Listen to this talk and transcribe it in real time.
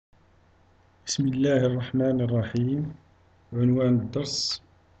بسم الله الرحمن الرحيم. عنوان الدرس: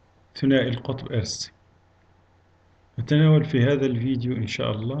 ثنائي القطب إرسي. نتناول في هذا الفيديو إن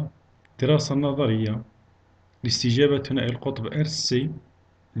شاء الله دراسة نظرية لاستجابة ثنائي القطب إرسي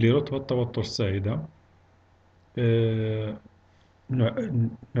لرتبة توتر الصاعدة.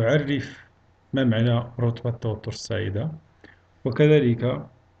 نعرف ما معنى رتبة توتر الصاعدة، وكذلك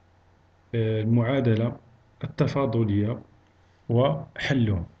المعادلة التفاضلية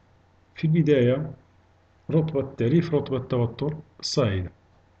وحلها. في البداية تعريف رتبة توتر الصاعدة.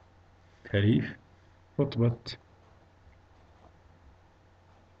 تعريف رتبة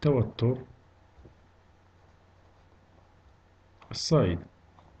توتر الصاعدة.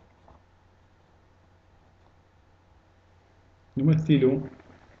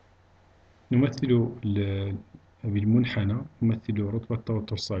 نمثل بالمنحنى، نمثل رتبة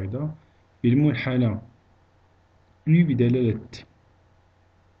توتر الصاعدة بالمنحنى U بدلالة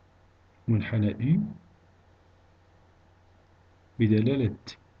منحنى U بدلالة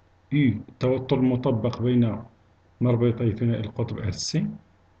U التوتر المطبق بين مربطي ثنائي القطب RC.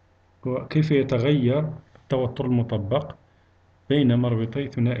 وكيف يتغير التوتر المطبق بين مربطي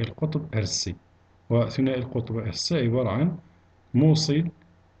ثنائي القطب RC. وثنائي القطب RC عبارة عن موصل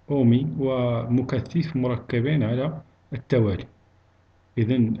أومي ومكثف مركبين على التوالي.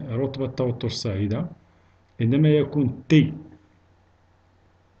 إذن رتبة توتر الصاعدة عندما يكون T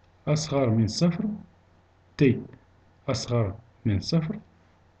أصغر من صفر، T أصغر من صفر،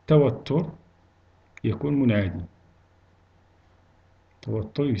 توتر يكون منعدم.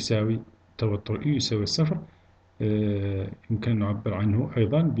 توتر U يساوي صفر. يمكن أن نعبر عنه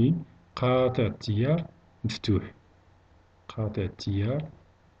أيضا بقاطع التيار مفتوح. قاطع التيار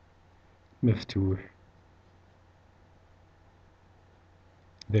مفتوح.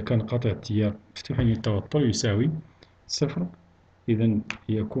 إذا كان قاطع التيار مفتوح يعني التوتر يساوي صفر، إذن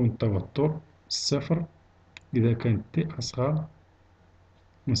يكون التوتر صفر إذا كان T أصغر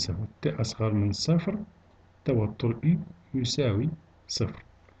من صفر. T أصغر من صفر، توتر U يساوي صفر.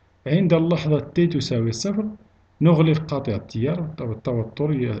 عند اللحظة T تساوي صفر نغلق قاطع التيار،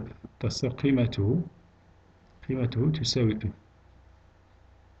 التوتر تصير قيمته تساوي U.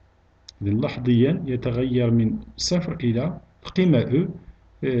 إذن لحظيا يتغير من صفر إلى القيمة U.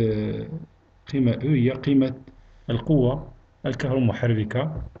 قيمة U هي قيمة القوة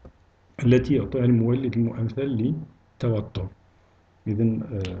الكهرومحركة التي يعطيها المولد المؤمثل للتوتر. إذن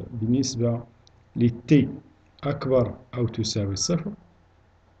بالنسبة لT أكبر أو تساوي صفر،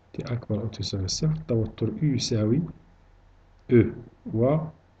 T أكبر أو تساوي صفر، توتر U يساوي E، هو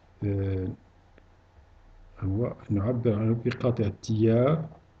نعبر عنه بقاطع التيار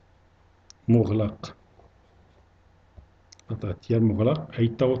مغلق. قاطع التيار مغلق أي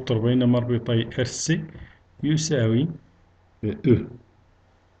التوتر بين مربطي RC يساوي E.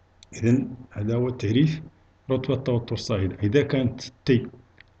 إذن هذا هو تعريف رتبة توتر الصاعدة. إذا كانت T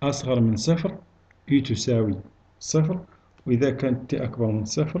أصغر من صفر U تساوي صفر، وإذا كانت T أكبر من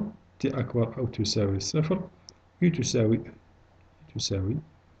صفر، T أكبر أو تساوي صفر، U تساوي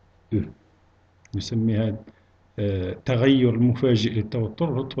E. نسمي هذا تغير المفاجئ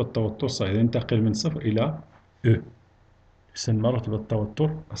للتوتر رتبة توتر الصاعدة، ينتقل من صفر إلى E، يسمى رتبة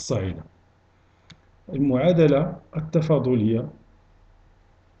توتر الصاعدة. المعادلة التفاضلية.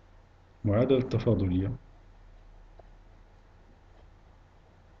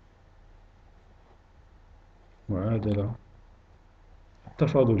 معادلة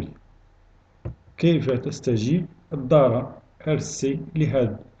التفاضلية كيف تستجيب الدارة RC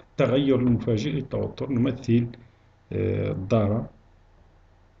لهذا التغير المفاجئ للتوتر؟ نمثل الدارة،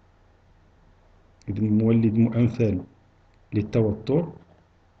 إذن مولد مؤمثل للتوتر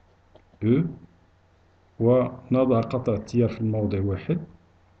E، ونضع قطع التيار في الموضع واحد.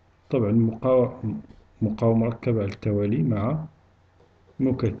 طبعا مقاومة مركبة على التوالي مع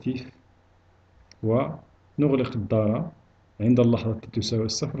مكثف، ونغلق الدارة عند اللحظة التي تساوي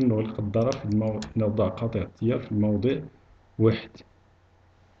الصفر. نغلق الدارة نضع قاطع التيار في الموضع واحد.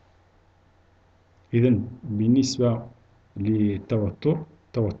 إذن بالنسبة للتوتر،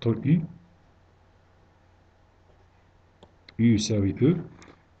 توتر U يساوي E،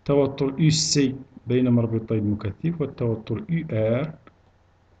 توتر UC بين مربطي المكثف، والتوتر UR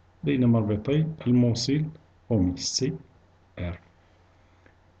بين مربطي الموصل أومي CR.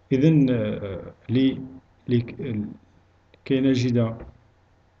 إذن لكي نجد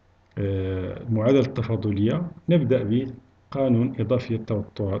المعادلة التفاضلية نبدأ بقانون إضافية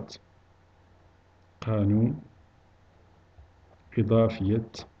التوترات. قانون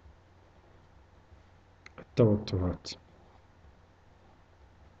إضافية التوترات.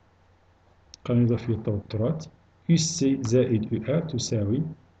 قانون إضافية التوترات UC زائد UR تساوي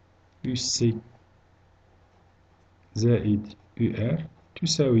يو سي زائد يو ار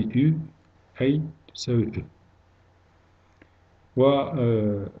تساوي يو أي تساوي أو.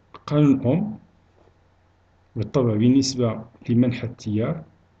 وقانون أوم بالطبع بالنسبة لمنح التيار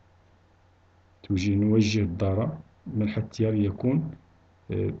نوجه الضارة. منح التيار يكون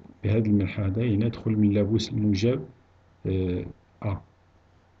بهذا المنح هذا يدخل من لابوس الموجب أ،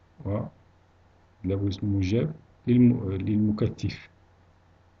 ولابوس الموجب للمكثف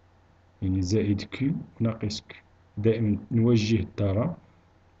يعني زائد كيو ناقص كيو. دائما نوجه الضارة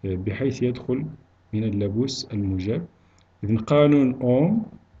بحيث يدخل من اللابوس الموجب. إذن قانون أوم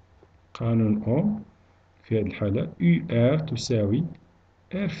في هذه الحالة يو ار تساوي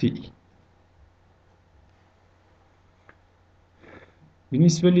ار في إي.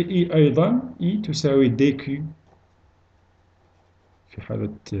 بالنسبة لإي أيضا إي تساوي دي كيو في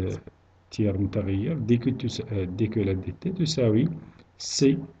حالة تيار متغير. دي كيو على دي تي تساوي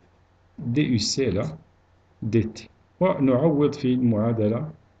سي دي يو سي على دي تي. ونعوض في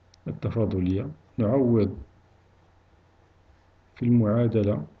المعادلة التفاضلية، نعوض في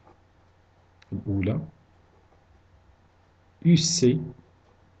المعادلة الأولى يو سي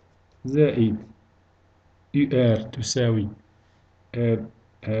زائد يو ار تساوي ار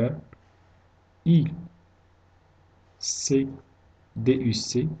إي سي دي يو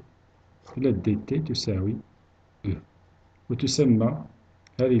سي على دي تي تساوي أو. وتسمى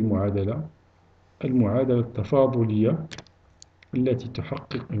هذه المعادلة المعادلة التفاضلية التي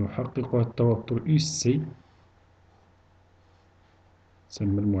يحققها التوتر يو سي.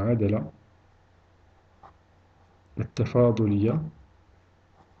 تسمى المعادلة التفاضلية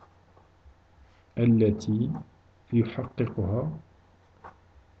التي يحققها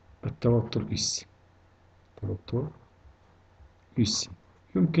التوتر يو سي. توتر يو سي.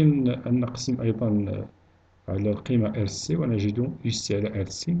 يمكن أن نقسم أيضا على القيمة ار سي ونجد يو سي على ار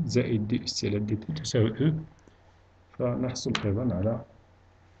سي زائد دي سي على دي تي تساوي أو. فنحصل أيضا على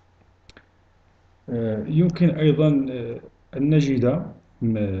يمكن أيضا أن نجد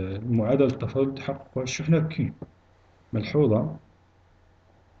معادلة التفاضل تحققها الشحنة كيو. ملحوظة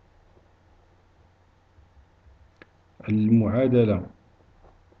المعادلة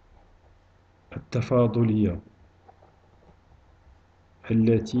التفاضلية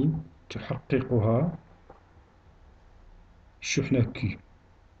التي تحققها الشحنة كيو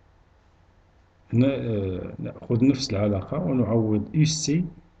نأخذ نفس العلاقة ونعوض يو سي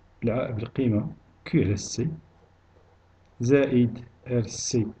بالقيمة كيو على سي زائد ار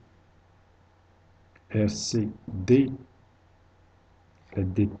سي دي على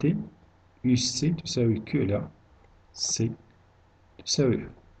دي تي. يو سي تساوي كيو على سي تساوي.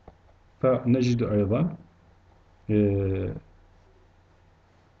 فنجد أيضا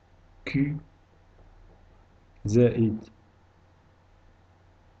كيو زائد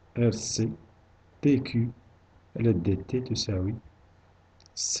ار سي دي كيو على دي تي تساوي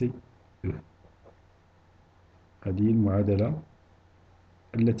سي أو. هذه المعادلة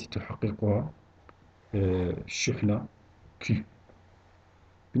التي تحققها الشحنة كيو.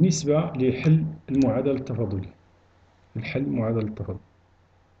 بالنسبة لحل المعادلة التفاضلية، الحل المعادلة التفاضلية،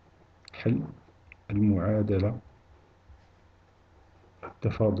 حل المعادلة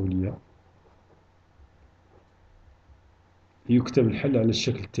التفاضلية يكتب الحل على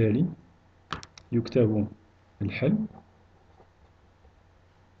الشكل التالي. يكتب الحل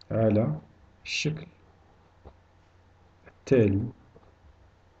على الشكل التالي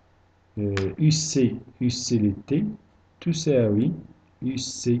يو سي لتي تساوي يو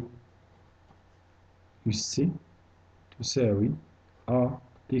سي تساوي أ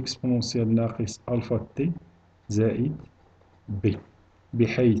إكسبونسيال ناقص ألفا تي زائد بي،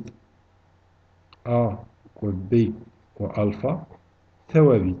 بحيث أ وبي وألفا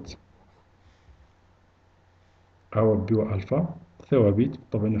ثوابت. أ وبي وألفا ثوابت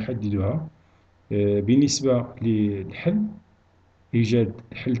طبعا نحددها بالنسبة للحل. إيجاد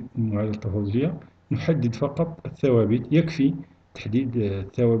حل المعادلة التفاضلية نحدد فقط الثوابت. يكفي تحديد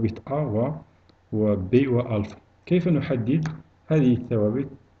ثوابت أ و B وألفا. كيف نحدد هذه الثوابت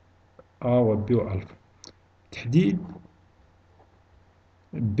أ و B وألفا؟ تحديد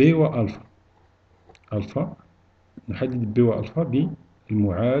B وألفا. ألفا نحدد B وألفا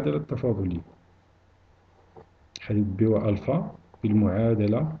بالمعادلة التفاضلية. نحدد B وألفا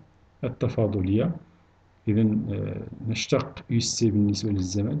بالمعادلة التفاضلية. إذا نشتق يو سي بالنسبة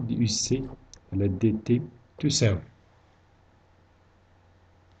للزمن دي يو سي على دي تي تساوي.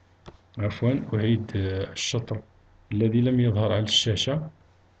 عفوا أعيد الشطر الذي لم يظهر على الشاشة.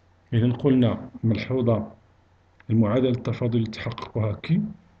 إذا قلنا ملحوظة المعادلة التفاضلية تحققها كيو.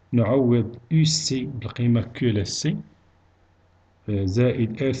 نعوض يو سي بالقيمة كيو على سي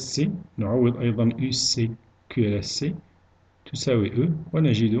زائد ار سي، نعوض أيضا يو سي كيو على سي تساوي أو،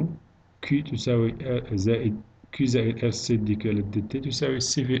 ونجد كيو تساوي زائد كيو زائد ار سي دي كيو على دي تي تساوي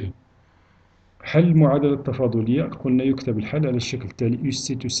سي في أو. حل المعادلة التفاضلية، قلنا يكتب الحل على الشكل التالي: يو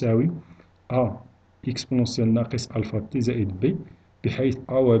سي تساوي أ إكسبوننسيال ناقص ألفا تي زائد بي، بحيث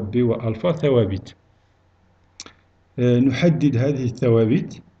أ و بي و ألفا ثوابت. نحدد هذه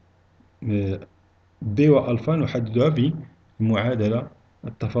الثوابت بي و ألفا، نحددها بالمعادلة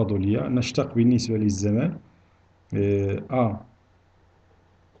التفاضلية. نشتق بالنسبة للزمان أ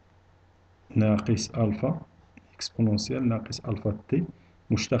ناقص ألفا إكسبوننسيال ناقص ألفا تي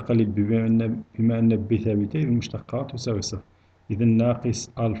مشتقة بما أن بي ثابتة، إذا المشتقة تساوي صفر. إذا ناقص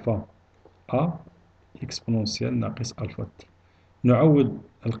ألفا أ إكسبوننسيال ناقص ألفا تي. نعوض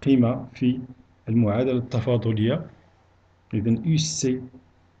القيمة في المعادلة التفاضلية. إذا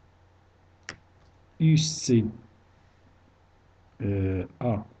يو سي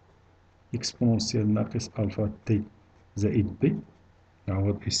أ إكسبوننسيال ناقص ألفا تي زائد بي،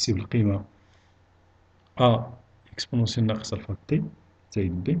 نعوض يو سي بالقيمة أ إكسبوننسيال ناقص ألفا تي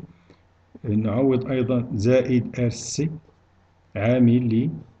زائد بي. نعوض أيضا زائد ار سي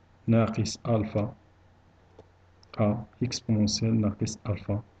عامل لناقص ألفا أ إكسبوننسيال ناقص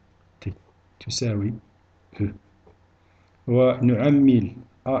ألفا تي تساوي أو، ونعمل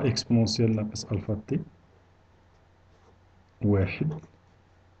أ إكسبوننسيال ناقص ألفا تي واحد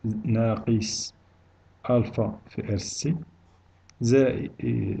ناقص ألفا في ار سي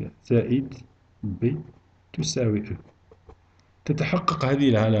زائد بي تساوي أو. تتحقق هذه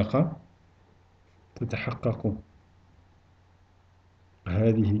العلاقة، تتحقق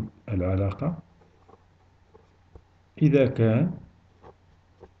هذه العلاقة إذا كان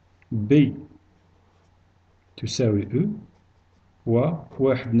بي تساوي أو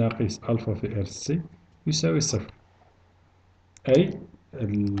وواحد ناقص ألفا في ار سي يساوي صفر، أي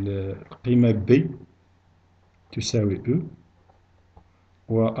القيمة بي تساوي أو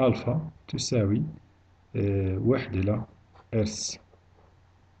وألفا تساوي واحد على ار سي.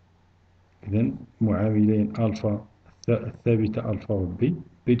 إذن معاملين ألفا الثابتة ألفا و بي،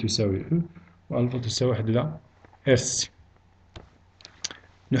 بي تساوي أو وألفا تساوي واحد على ار سي.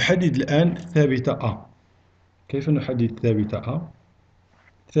 نحدد الآن ثابتة أ. كيف نحدد ثابتة أ؟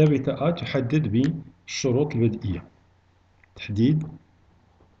 ثابتة أ تحدد بالشروط البدئية. تحديد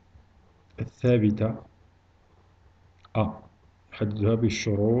الثابتة أ نحددها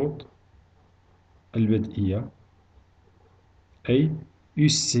بالشروط البدئية، أي يو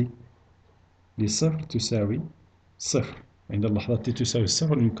سي لصفر تساوي صفر. عند اللحظة تي تساوي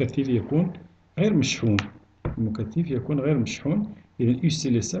صفر المكثف يكون غير مشحون، المكثف يكون غير مشحون. إذا يو سي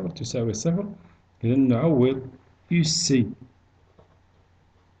لصفر تساوي صفر. إذا نعوض يو سي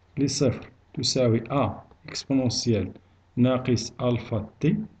لصفر تساوي أ إكسبوننسيال ناقص ألفا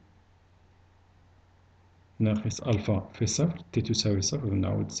تي ناقص ألفا في صفر تي تساوي صفر،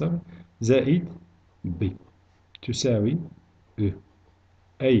 نعوض صفر زائد بي تساوي أو،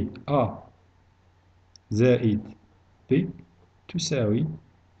 أي أ زائد بي تساوي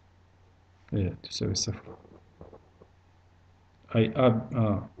صفر، أي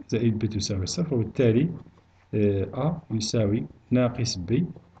أ زائد بي تساوي صفر، وبالتالي أ يساوي ناقص بي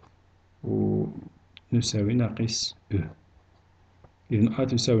ونساوي ناقص أو. إذن أ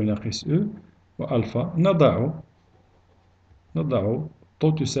تساوي ناقص أو وألفا نضع طو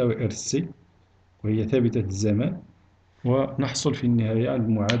تساوي ار سي وهي ثابتة الزمان، ونحصل في النهاية على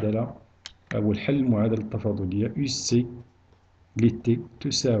المعادلة أو الحل المعادلة التفاضلية يو سي لتي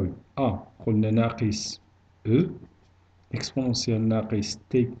تساوي أ قلنا ناقص أو إكسبوننسيال ناقص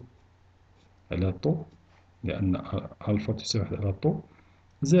تي على طو، لأن ألفا تساوي واحد على طو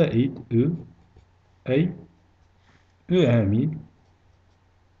زائد أو، أي أو عامل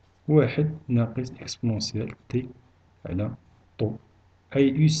واحد ناقص إكسبوننسيال تي على طو، أي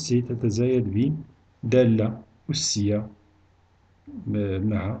يو سي تتزايد بدالة أسية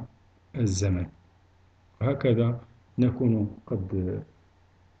مع الزمن. وهكذا نكون قد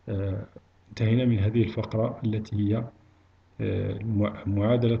انتهينا من هذه الفقرة التي هي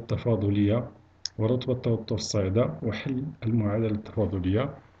المعادلة التفاضلية ورتبة التوتر الصاعدة وحل المعادلة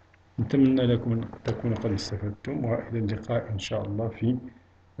التفاضلية. نتمنى لكم أن تكونوا قد استفدتم، وإلى اللقاء إن شاء الله في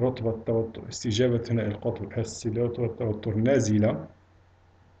رتبة التوتر استجابة ثنائي القطب الأساسي لرتبة التوتر نازلة